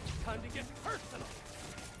 Time to get personal.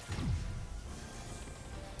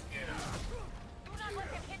 Do not let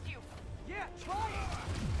him hit you. Yeah, try it!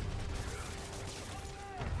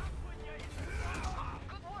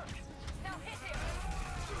 Good work. Now hit him.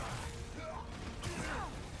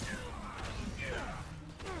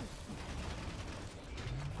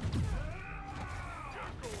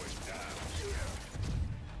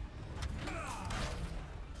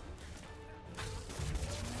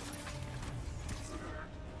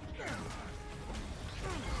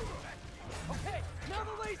 Okay, now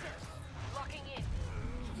the laser! Locking in.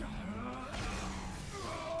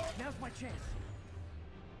 Now's my chance.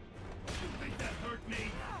 You think that hurt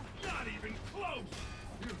me? Not even close!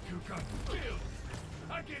 You two got skills!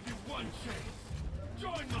 I give you one chance!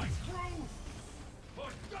 Join my crew, or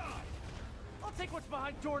die! I'll take what's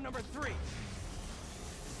behind door number 3.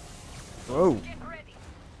 Whoa. Get ready.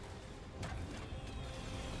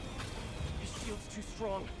 His shield's too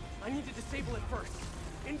strong. I need to disable it first.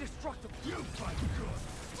 Indestructible. You fight good,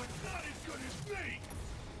 but not as good as me!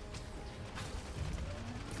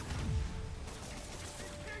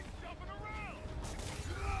 Keep jumping around!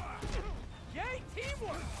 Yay,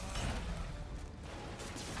 teamwork!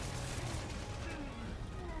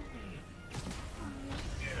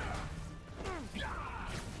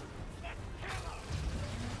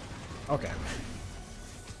 Okay.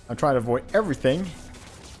 I'm trying to avoid everything.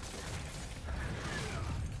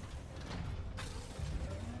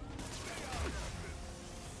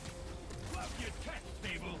 Love your tech,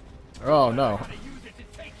 Sable! Oh no. Gotta use it to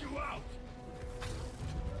take you out!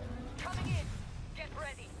 Coming in. Get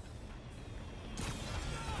ready.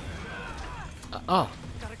 Oh.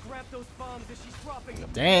 Gotta grab those bombs as she's dropping them.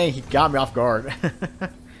 Dang, he got me off guard. I am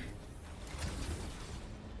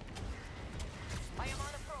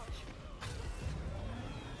on approach.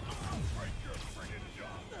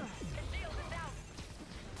 His shield is down.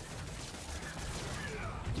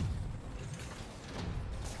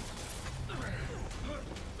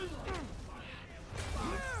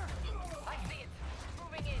 I see it.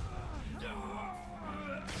 Moving in.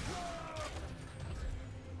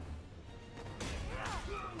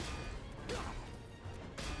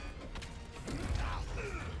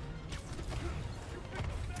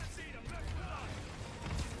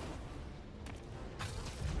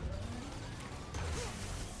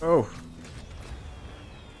 Oh.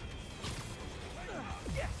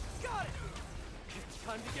 Yes, got it! It's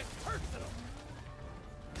time to get personal.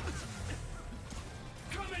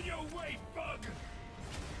 Coming your way, bug!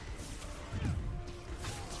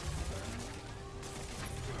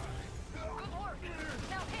 Good work.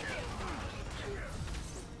 Now hit him.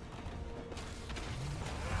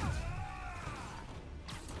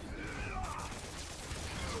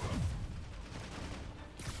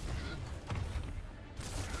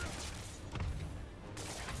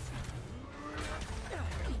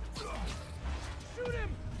 Shoot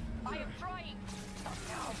him! I am trying. Stop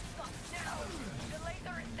now. Stop now. The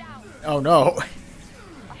laser is down. Oh no.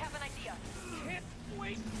 I have an idea. Can't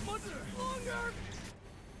wait much longer.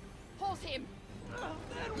 Hold him.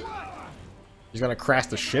 Then what? He's gonna crash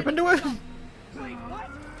the ship into it? Wait, what?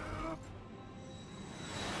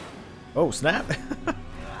 Oh, snap.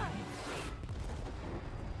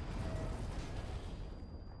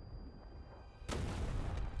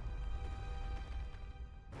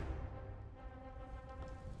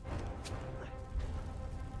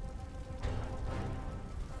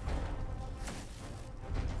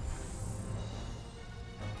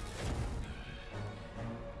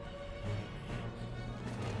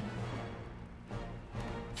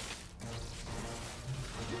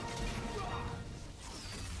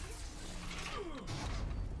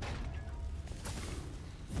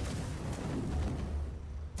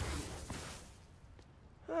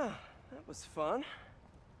 was fun.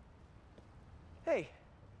 Hey,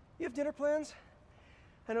 you have dinner plans?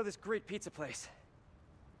 I know this great pizza place.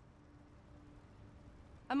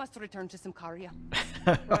 I must return to Simcaria.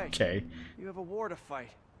 Okay. You have a war to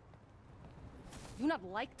fight. Do not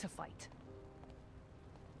like to fight.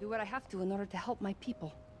 Do what I have to in order to help my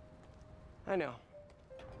people. I know.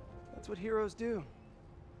 That's what heroes do.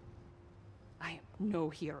 I am no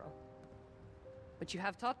hero. But you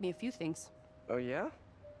have taught me a few things. Oh yeah?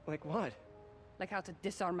 Like what? Like how to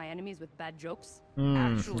disarm my enemies with bad jokes.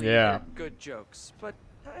 Actually, yeah. they're good jokes, but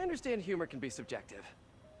I understand humor can be subjective.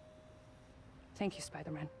 Thank you,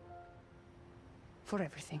 Spider-Man. For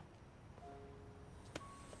everything.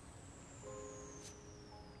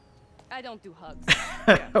 I don't do hugs.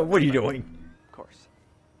 What are you doing? Of course.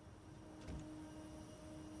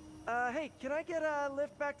 Hey, can I get a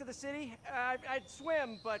lift back to the city? I'd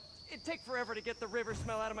swim, but it'd take forever to get the river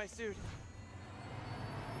smell out of my suit.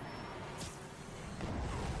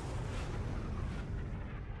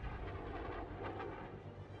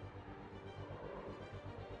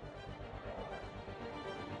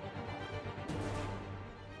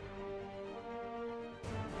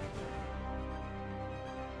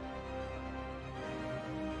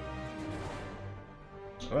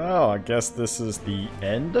 Well, I guess this is the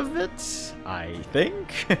end of it, I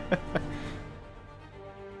think.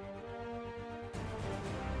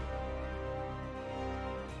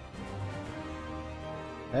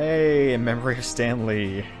 Hey, in memory of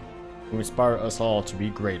Stanley, who inspired us all to be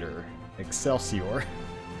greater. Excelsior.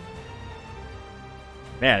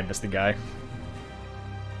 Man, I missed the guy.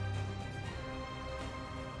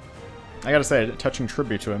 I gotta say, a touching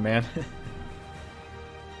tribute to him, man.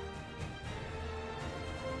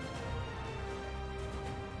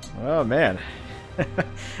 Oh man,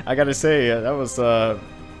 I gotta say that was well,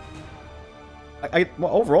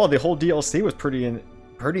 overall the whole DLC was pretty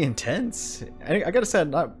intense. I gotta say,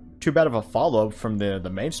 not too bad of a follow-up from the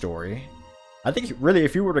main story. I think really,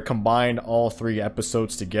 if you were to combine all 3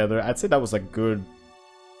 episodes together, I'd say that was a good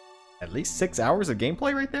at least 6 hours of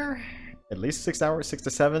gameplay right there. At least 6 hours, 6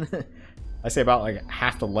 to 7. I say about like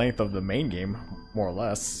half the length of the main game, more or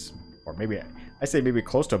less, or maybe I say maybe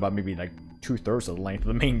close to about maybe like 2/3 of the length of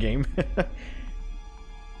the main game.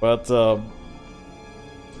 But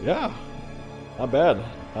yeah, not bad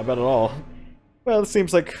at all. Well, it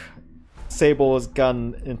seems like Sable has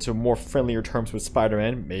gotten into more friendlier terms with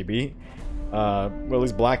Spider-Man, maybe. Well, at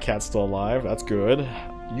least Black Cat's still alive, that's good.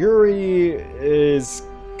 Yuri is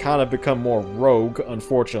kind of become more rogue,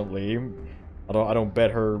 unfortunately. I don't bet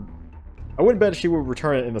her. I wouldn't bet she would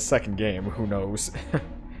return in the second game, who knows.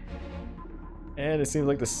 And it seems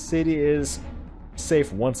like the city is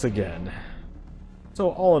safe once again. So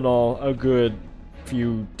all in all, a good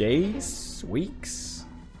few days, weeks?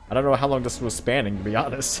 I don't know how long this was spanning, to be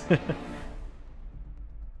honest.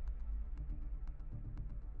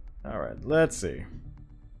 Alright, let's see.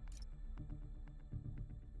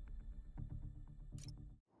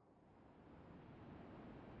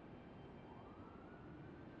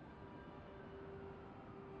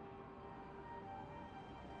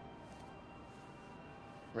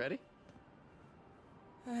 Ready?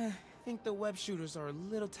 I think the web shooters are a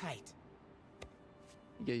little tight.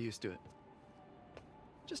 Get used to it.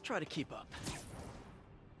 Just try to keep up.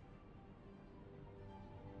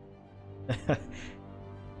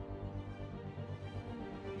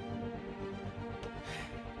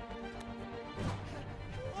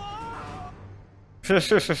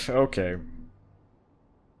 Okay.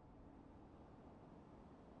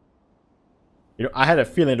 You know, I had a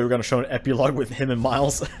feeling they were going to show an epilogue with him and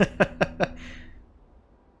Miles.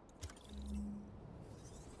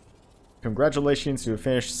 Congratulations, you have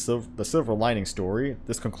finished the Silver Lining story.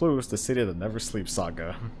 This concludes the City That Never Sleeps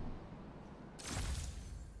saga.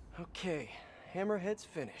 Okay, Hammerhead's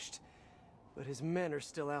finished, but his men are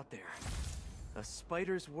still out there. A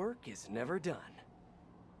spider's work is never done.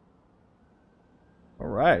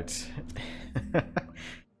 Alright.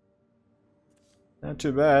 Not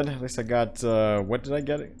too bad. At least I got, what did I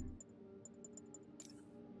get?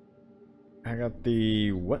 I got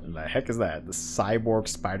the, what in the heck is that? The cyborg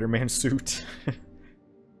Spider-Man suit?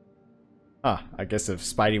 Ah, I guess if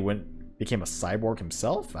Spidey became a cyborg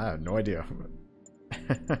himself? I have no idea.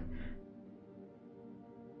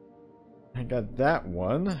 I got that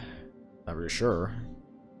one. Not really sure.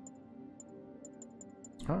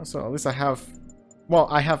 So at least I have, well,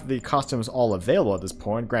 I have the costumes all available at this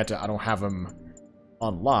point. Granted, I don't have them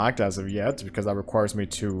unlocked as of yet, because that requires me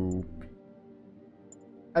to,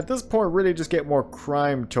 at this point, really just get more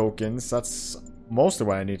crime tokens. That's most of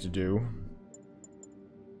what I need to do.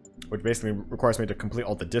 Which basically requires me to complete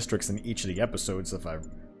all the districts in each of the episodes if I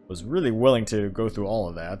was really willing to go through all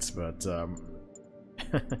of that, but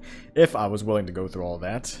if I was willing to go through all of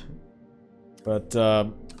that. But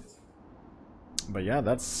yeah,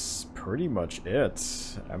 that's pretty much it.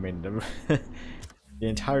 I mean, the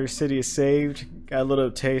entire city is saved. Got a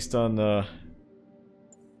little taste on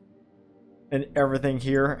and everything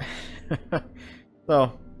here.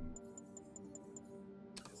 So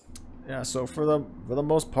yeah, so for the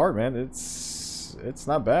most part, man, it's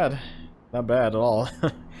not bad. Not bad at all.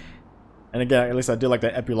 And again, at least I did like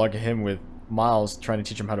that epilogue of him with Miles trying to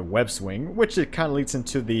teach him how to web swing, which it kind of leads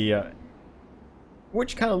into the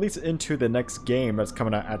next game that's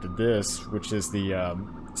coming out after this, which is the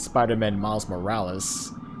Spider-Man Miles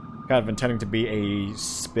Morales, kind of intending to be a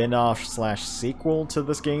spin-off / sequel to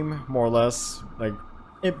this game, more or less, like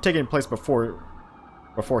it taking place before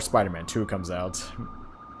Spider-Man 2 comes out,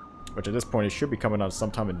 which at this point it should be coming out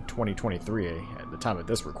sometime in 2023 at the time of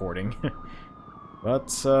this recording. But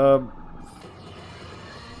today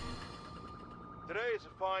is a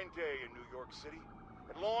fine day in New York City.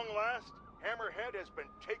 At long last, Hammerhead has been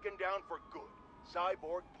taken down for good,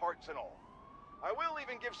 cyborg parts and all. I will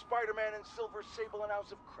even give Spider-Man and Silver Sable an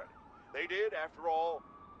ounce of credit. They did, after all,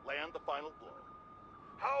 land the final blow.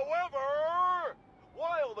 However,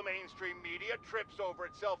 while the mainstream media trips over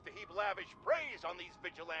itself to heap lavish praise on these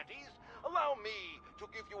vigilantes, allow me to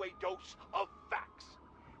give you a dose of facts.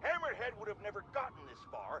 Hammerhead would have never gotten this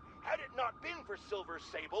far had it not been for Silver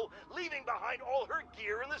Sable leaving behind all her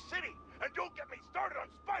gear in the city. And don't get me started on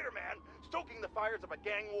Spider-Man stoking the fires of a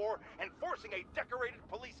gang war and forcing a decorated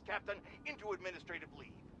police captain into administrative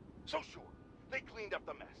leave. So sure, they cleaned up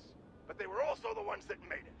the mess, but they were also the ones that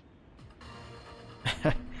made it.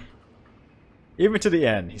 even to the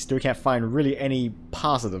end, he still can't find really any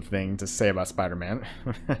positive thing to say about Spider-Man.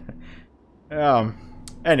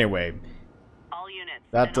 Anyway.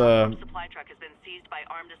 That, supply truck has been seized by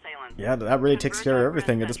armed assailants. Yeah, that really takes care of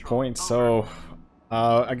everything at this point. So,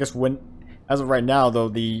 I guess as of right now, though,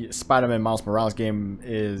 the Spider-Man Miles Morales game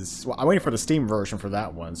is... Well, I'm waiting for the Steam version for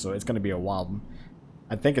that one, so it's going to be a while.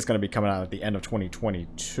 I think it's going to be coming out at the end of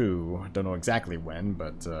 2022. Don't know exactly when,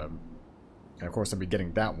 but, of course I'll be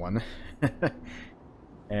getting that one.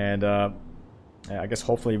 And, I guess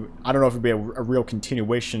hopefully... I don't know if it'll be a real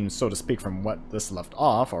continuation, so to speak, from what this left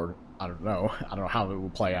off, or... I don't know how it will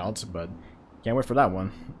play out, but can't wait for that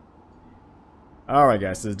one. Alright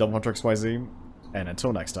guys, this is DevilHunterXYZ, and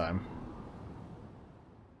until next time.